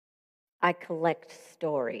I collect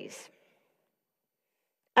stories.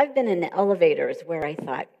 I've been in elevators where I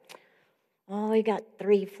thought, oh, we got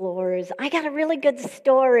 3 floors. I got a really good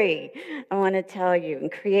story I want to tell you.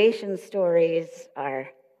 And creation stories are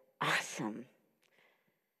awesome.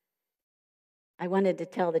 I wanted to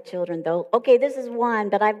tell the children, though, okay, this is one,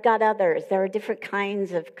 but I've got others. There are different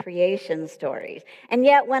kinds of creation stories. And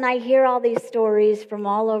yet, when I hear all these stories from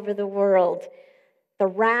all over the world, the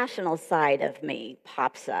rational side of me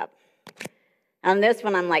pops up. On this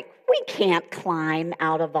one, I'm like, we can't climb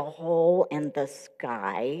out of a hole in the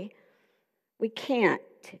sky. We can't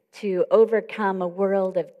to overcome a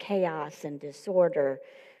world of chaos and disorder,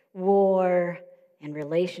 war, and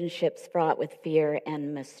relationships fraught with fear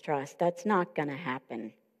and mistrust. That's not going to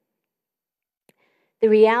happen. The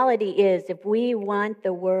reality is, if we want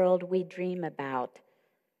the world we dream about,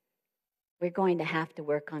 we're going to have to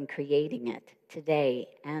work on creating it today.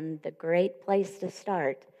 And the great place to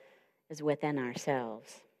start is within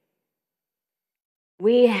ourselves.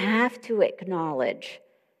 We have to acknowledge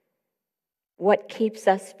what keeps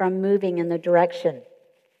us from moving in the direction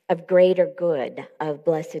of greater good, of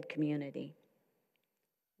blessed community.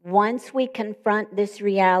 Once we confront this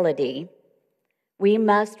reality, we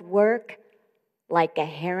must work like a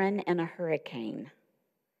heron in a hurricane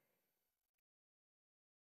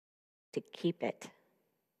to keep it,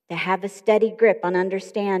 to have a steady grip on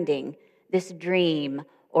understanding this dream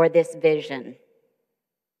or this vision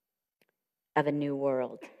of a new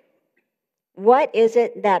world. What is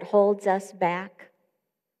it that holds us back?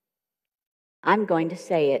 I'm going to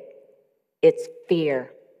say it. It's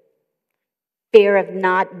fear. Fear of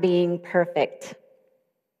not being perfect.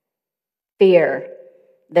 Fear,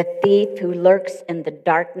 the thief who lurks in the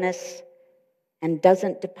darkness and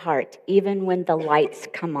doesn't depart even when the lights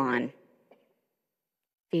come on.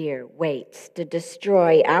 Fear waits to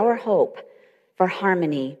destroy our hope for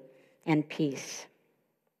harmony and peace.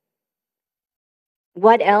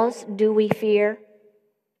 What else do we fear?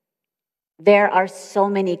 There are so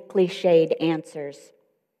many cliched answers.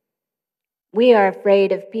 We are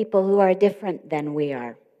afraid of people who are different than we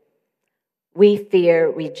are. We fear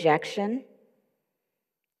rejection.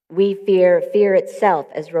 We fear fear itself,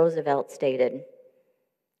 as Roosevelt stated.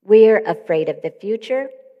 We're afraid of the future.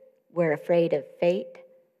 We're afraid of fate.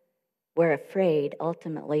 We're afraid,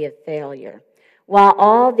 ultimately, of failure. While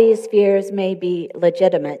all these fears may be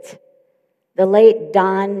legitimate, the late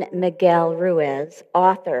Don Miguel Ruiz,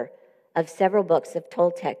 author of several books of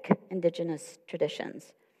Toltec indigenous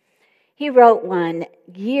traditions, he wrote one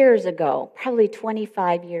years ago, probably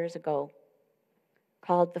 25 years ago,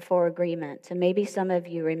 called The Four Agreements, and maybe some of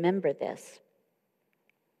you remember this.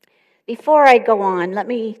 Before I go on, let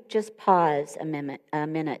me just pause a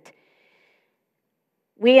minute.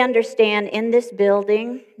 We understand in this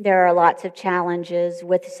building there are lots of challenges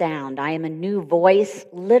with sound. I am a new voice,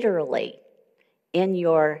 literally, in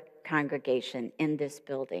your congregation in this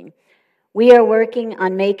building. We are working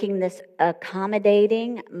on making this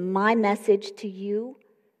accommodating, my message to you,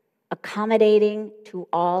 accommodating to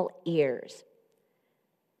all ears.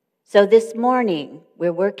 So this morning,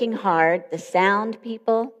 we're working hard, the sound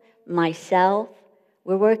people, myself,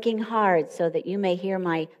 we're working hard so that you may hear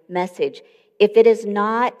my message. If it is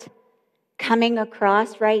not coming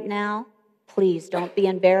across right now, please don't be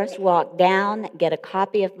embarrassed. Walk down, get a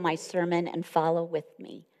copy of my sermon, and follow with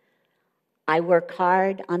me. I work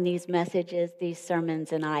hard on these messages, these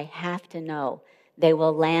sermons, and I have to know they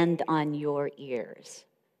will land on your ears.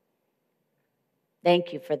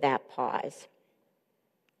 Thank you for that pause.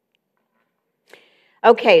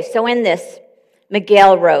 Okay, so in this,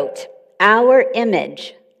 Miguel wrote, "Our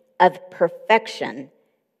image of perfection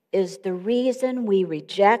is the reason we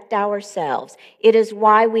reject ourselves. It is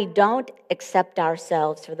why we don't accept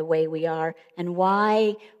ourselves for the way we are and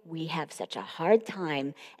why we have such a hard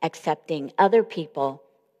time accepting other people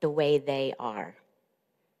the way they are."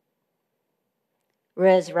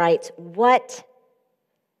 Ruiz writes, what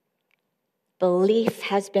belief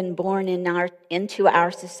has been born into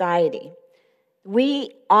our society?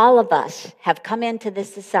 We, all of us, have come into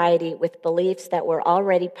this society with beliefs that were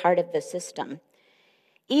already part of the system.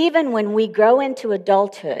 Even when we grow into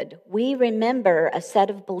adulthood, we remember a set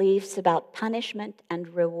of beliefs about punishment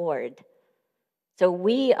and reward. So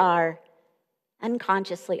we are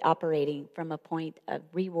unconsciously operating from a point of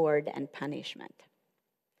reward and punishment.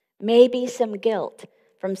 Maybe some guilt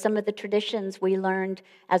from some of the traditions we learned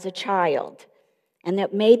as a child, and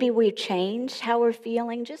that maybe we've changed how we're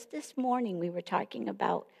feeling. Just this morning we were talking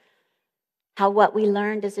about how what we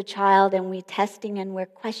learned as a child and we're testing and we're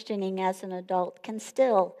questioning as an adult can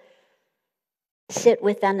still sit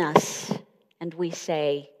within us. And we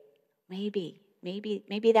say, maybe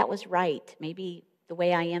Maybe that was right. Maybe the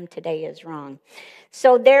way I am today is wrong.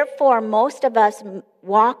 So therefore, most of us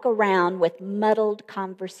walk around with muddled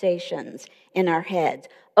conversations in our heads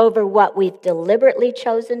over what we've deliberately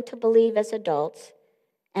chosen to believe as adults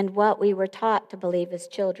and what we were taught to believe as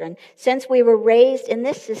children. Since we were raised in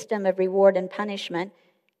this system of reward and punishment,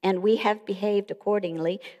 and we have behaved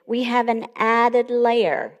accordingly, we have an added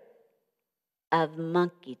layer of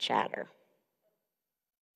monkey chatter.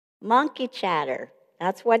 Monkey chatter,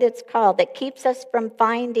 that's what it's called, that keeps us from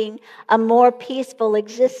finding a more peaceful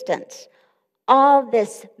existence. All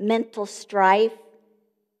this mental strife,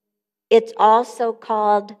 it's also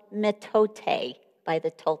called metote by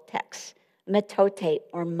the Toltecs. Metote,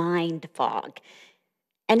 or mind fog.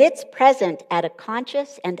 And it's present at a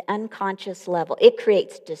conscious and unconscious level. It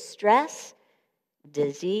creates distress,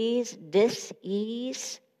 disease,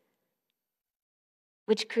 dis-ease,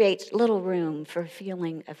 which creates little room for a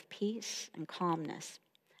feeling of peace and calmness.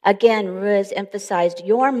 Again, Ruiz emphasized,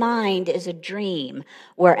 your mind is a dream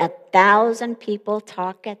where 1,000 people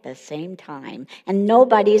talk at the same time and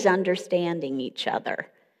nobody's understanding each other.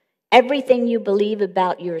 Everything you believe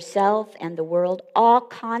about yourself and the world, all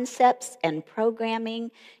concepts and programming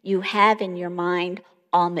you have in your mind,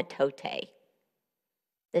 all metote.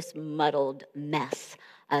 This muddled mess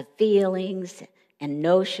of feelings and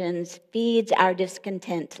notions feeds our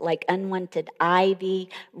discontent like unwanted ivy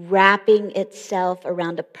wrapping itself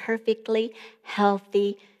around a perfectly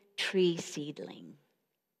healthy tree seedling.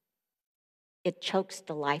 It chokes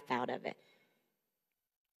the life out of it.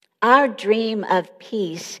 Our dream of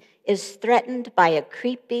peace is threatened by a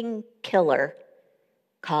creeping killer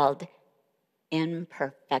called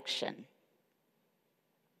imperfection.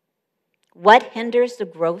 What hinders the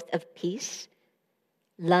growth of peace,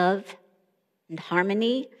 love, and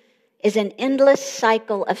harmony is an endless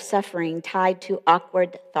cycle of suffering tied to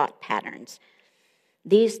awkward thought patterns.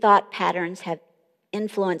 These thought patterns have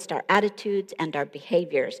influenced our attitudes and our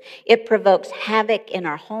behaviors. It provokes havoc in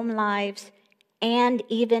our home lives and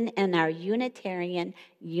even in our Unitarian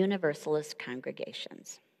Universalist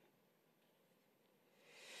congregations.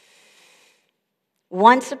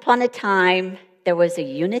 Once upon a time, there was a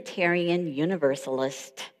Unitarian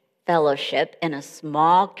Universalist fellowship in a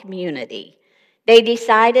small community. They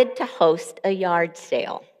decided to host a yard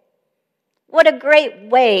sale. What a great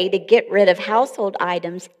way to get rid of household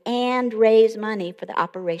items and raise money for the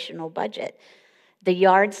operational budget. The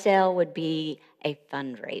yard sale would be a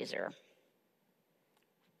fundraiser.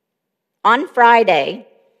 On Friday,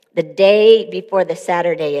 the day before the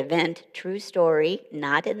Saturday event, true story,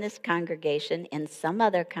 not in this congregation, in some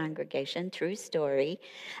other congregation, true story,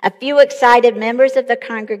 a few excited members of the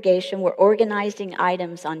congregation were organizing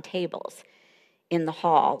items on tables in the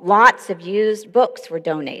hall. Lots of used books were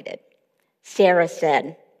donated. Sarah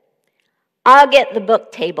said, "I'll get the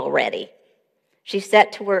book table ready." She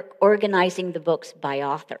set to work organizing the books by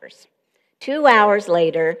authors. 2 hours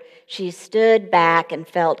later, she stood back and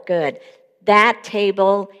felt good. That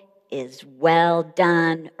table is well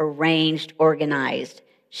done, arranged, organized.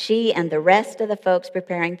 She and the rest of the folks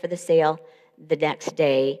preparing for the sale the next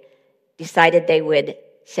day decided they would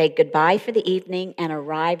say goodbye for the evening and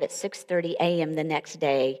arrive at 6:30 a.m. the next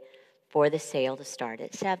day for the sale to start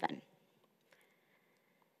at 7.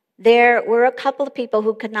 There were a couple of people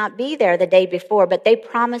who could not be there the day before, but they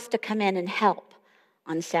promised to come in and help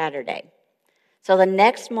on Saturday. So the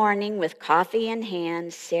next morning, with coffee in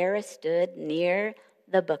hand, Sarah stood near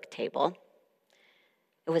the book table.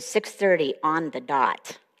 It was 6:30 on the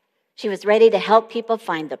dot. She was ready to help people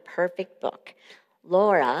find the perfect book.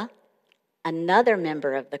 Laura, another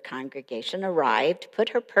member of the congregation, arrived, put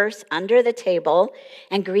her purse under the table,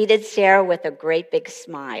 and greeted Sarah with a great big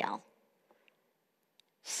smile.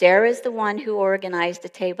 Sarah's the one who organized the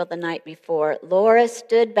table the night before. Laura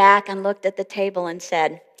stood back and looked at the table and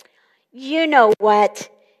said, "You know what?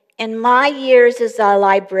 In my years as a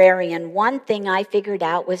librarian, one thing I figured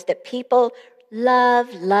out was that people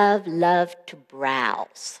love to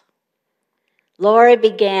browse." Laura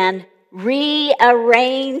began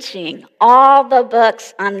rearranging all the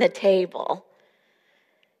books on the table.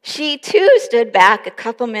 She too stood back a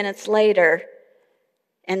couple minutes later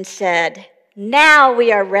and said, "Now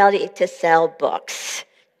we are ready to sell books.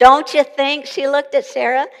 Don't you think?" She looked at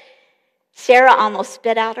Sarah. Sarah almost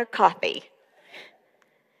spit out her coffee.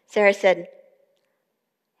 Sarah said,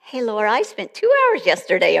 "Hey, Laura, I spent 2 hours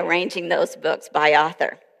yesterday arranging those books by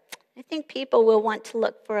author. I think people will want to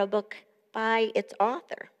look for a book by its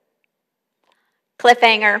author."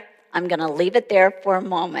 Cliffhanger. I'm going to leave it there for a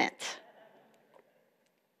moment.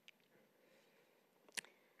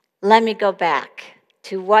 Let me go back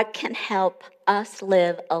to what can help us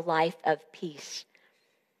live a life of peace,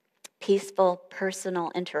 peaceful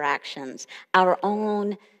personal interactions, our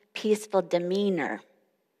own peaceful demeanor,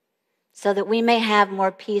 so that we may have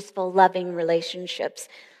more peaceful, loving relationships.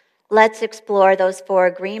 Let's explore those 4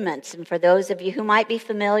 agreements. And for those of you who might be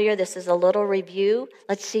familiar, this is a little review.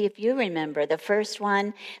 Let's see if you remember. The first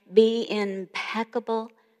one, be impeccable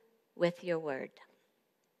with your word.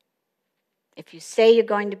 If you say you're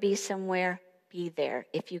going to be somewhere, be there.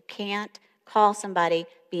 If you can't, call somebody.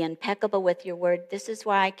 Be impeccable with your word. This is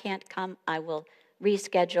why I can't come. I will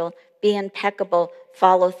reschedule. Be impeccable.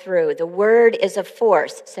 Follow through. The word is a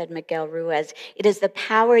force, said Miguel Ruiz. It is the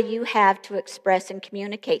power you have to express and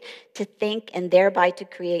communicate, to think, and thereby to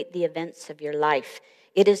create the events of your life.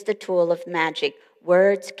 It is the tool of magic.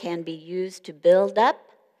 Words can be used to build up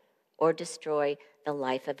or destroy the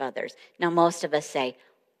life of others. Now, most of us say,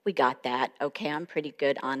 we got that. Okay, I'm a pretty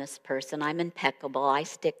good, honest person. I'm impeccable. I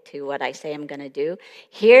stick to what I say I'm going to do.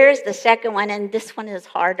 Here's the second one, and this one is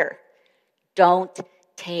harder. Don't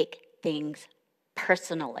take things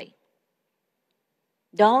personally.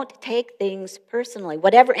 Don't take things personally.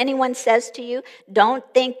 Whatever anyone says to you, don't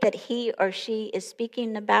think that he or she is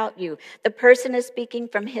speaking about you. The person is speaking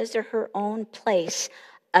from his or her own place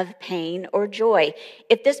of pain or joy.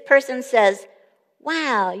 If this person says,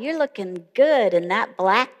 wow, you're looking good in that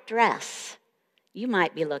black dress, you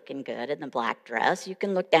might be looking good in the black dress. You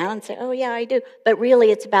can look down and say, oh, yeah, I do. But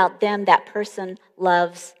really, it's about them. That person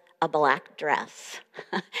loves a black dress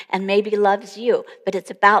and maybe loves you, but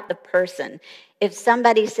it's about the person. If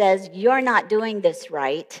somebody says, you're not doing this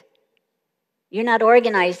right, you're not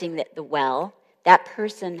organizing it well, that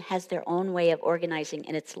person has their own way of organizing,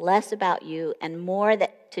 and it's less about you and more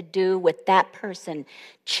that to do with that person.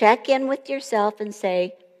 Check in with yourself and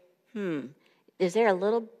say, is there a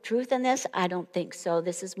little truth in this? I don't think so.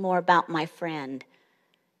 This is more about my friend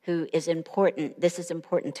who is important. This is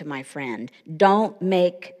important to my friend. Don't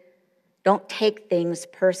take things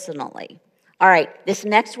personally. All right, this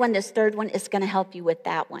next one, this third one, is going to help you with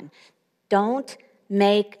that one. Don't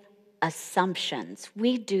make assumptions.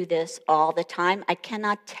 We do this all the time. I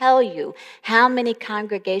cannot tell you how many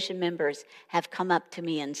congregation members have come up to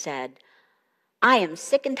me and said, I am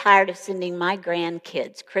sick and tired of sending my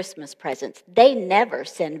grandkids Christmas presents. They never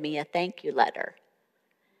send me a thank you letter.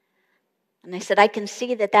 And I said, I can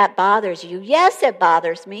see that bothers you. Yes, it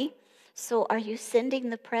bothers me. So are you sending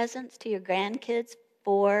the presents to your grandkids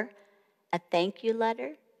for a thank you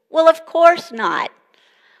letter? Well, of course not.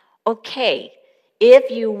 Okay,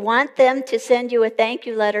 if you want them to send you a thank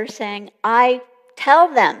you letter saying, I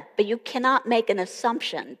tell them, but you cannot make an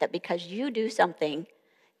assumption that because you do something,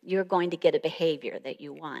 you're going to get a behavior that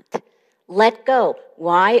you want. Let go.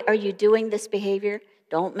 Why are you doing this behavior?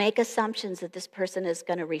 Don't make assumptions that this person is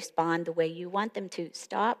going to respond the way you want them to.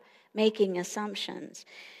 Stop making assumptions.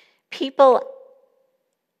 People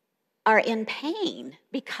are in pain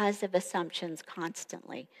because of assumptions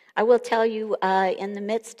constantly. I will tell you, in the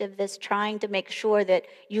midst of this, trying to make sure that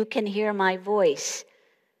you can hear my voice,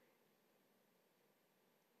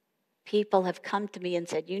 people have come to me and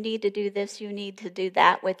said, you need to do this, you need to do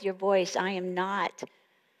that with your voice. I am not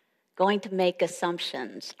going to make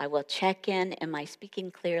assumptions. I will check in, am I speaking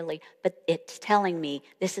clearly? But it's telling me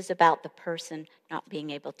this is about the person not being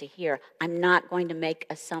able to hear. I'm not going to make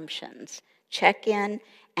assumptions. Check in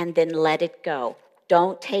and then let it go.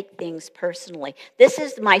 Don't take things personally. This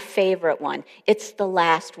is my favorite one. It's the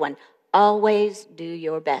last one. Always do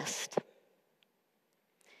your best.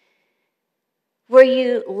 Were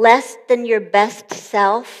you less than your best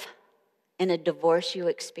self in a divorce you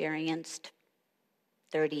experienced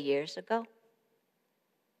 30 years ago?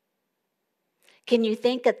 Can you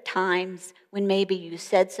think of times when maybe you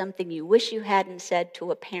said something you wish you hadn't said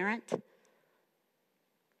to a parent?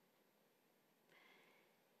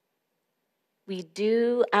 We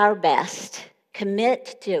do our best.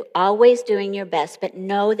 Commit to always doing your best, but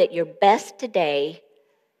know that your best today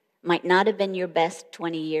might not have been your best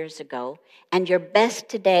 20 years ago, and your best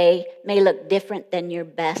today may look different than your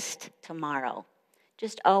best tomorrow.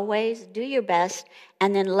 Just always do your best,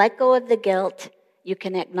 and then let go of the guilt. You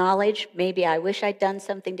can acknowledge, maybe I wish I'd done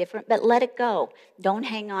something different, but let it go. Don't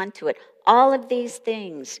hang on to it. All of these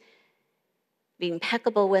things, be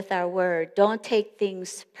impeccable with our word. Don't take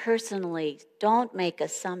things personally. Don't make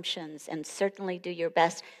assumptions, and certainly do your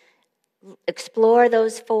best. Explore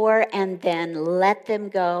those 4 and then let them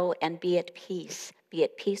go and be at peace. Be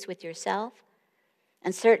at peace with yourself.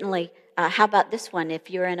 And certainly, how about this one?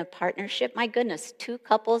 If you're in a partnership, my goodness, 2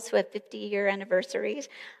 couples who have 50-year anniversaries,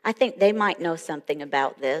 I think they might know something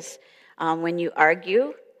about this. When you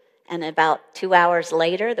argue And about 2 hours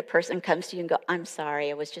later, the person comes to you and go, I'm sorry,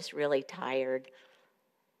 I was just really tired.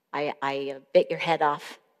 I bit your head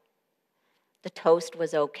off. The toast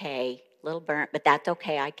was okay, a little burnt, but that's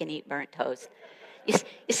okay. I can eat burnt toast. You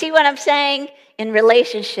see what I'm saying? In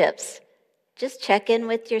relationships, just check in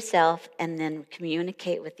with yourself and then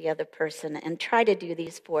communicate with the other person and try to do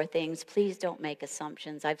these 4 things. Please don't make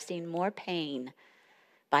assumptions. I've seen more pain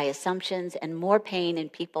by assumptions and more pain in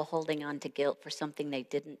people holding on to guilt for something they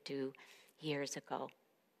didn't do years ago.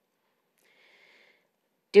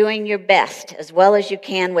 Doing your best as well as you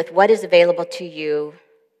can with what is available to you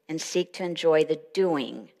and seek to enjoy the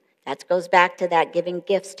doing. That goes back to that giving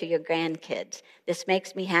gifts to your grandkids. This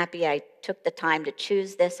makes me happy. I took the time to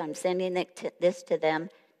choose this. I'm sending this to them.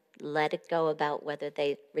 Let it go about whether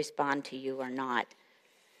they respond to you or not.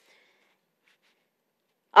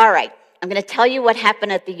 All right, I'm going to tell you what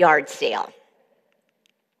happened at the yard sale.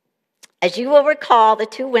 As you will recall, the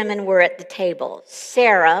 2 women were at the table.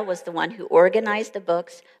 Sarah was the one who organized the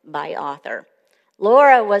books by author.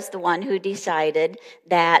 Laura was the one who decided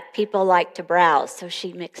that people like to browse, so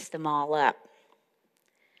she mixed them all up.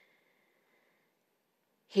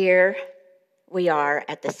 Here we are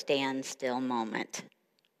at the standstill moment.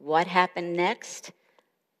 What happened next?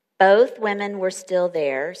 Both women were still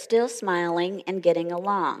there, still smiling and getting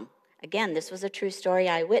along. Again, this was a true story.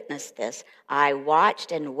 I witnessed this. I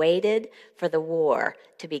watched and waited for the war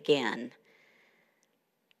to begin.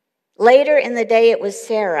 Later in the day, it was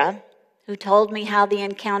Sarah who told me how the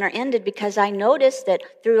encounter ended, because I noticed that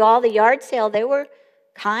through all the yard sale, they were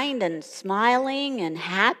kind and smiling and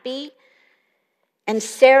happy. And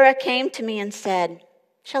Sarah came to me and said,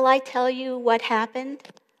 shall I tell you what happened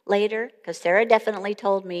later? Because Sarah definitely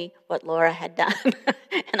told me what Laura had done.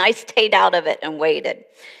 And I stayed out of it and waited.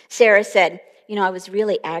 Sarah said, I was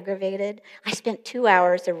really aggravated. I spent 2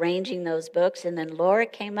 hours arranging those books, and then Laura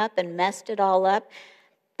came up and messed it all up.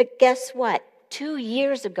 But guess what? 2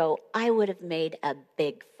 years ago, I would have made a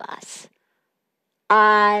big fuss.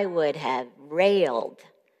 I would have railed.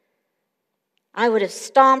 I would have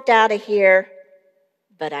stomped out of here,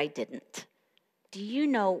 but I didn't. Do you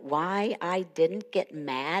know why I didn't get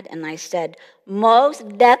mad? And I said,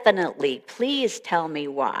 most definitely, please tell me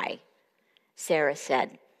why. Sarah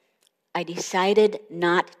said, I decided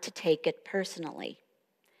not to take it personally.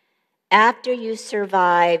 After you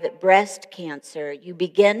survive breast cancer, you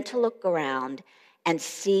begin to look around and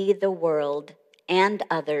see the world and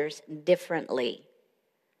others differently.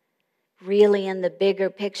 Really, in the bigger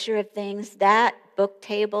picture of things, that book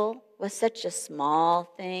table was such a small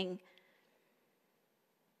thing.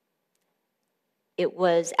 It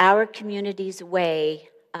was our community's way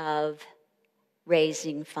of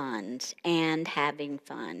raising funds and having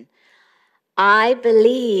fun. I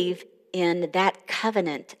believe in that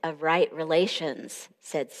covenant of right relations,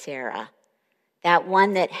 said Sarah, that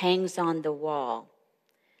one that hangs on the wall.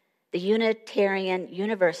 The Unitarian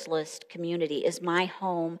Universalist community is my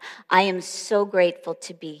home. I am so grateful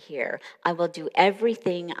to be here. I will do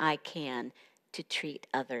everything I can to treat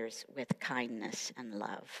others with kindness and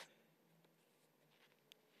love.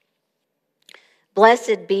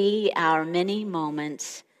 Blessed be our many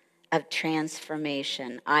moments of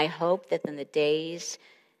transformation. I hope that in the days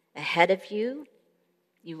ahead of you,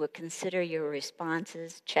 you will consider your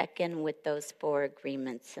responses, check in with those 4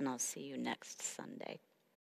 agreements, and I'll see you next Sunday.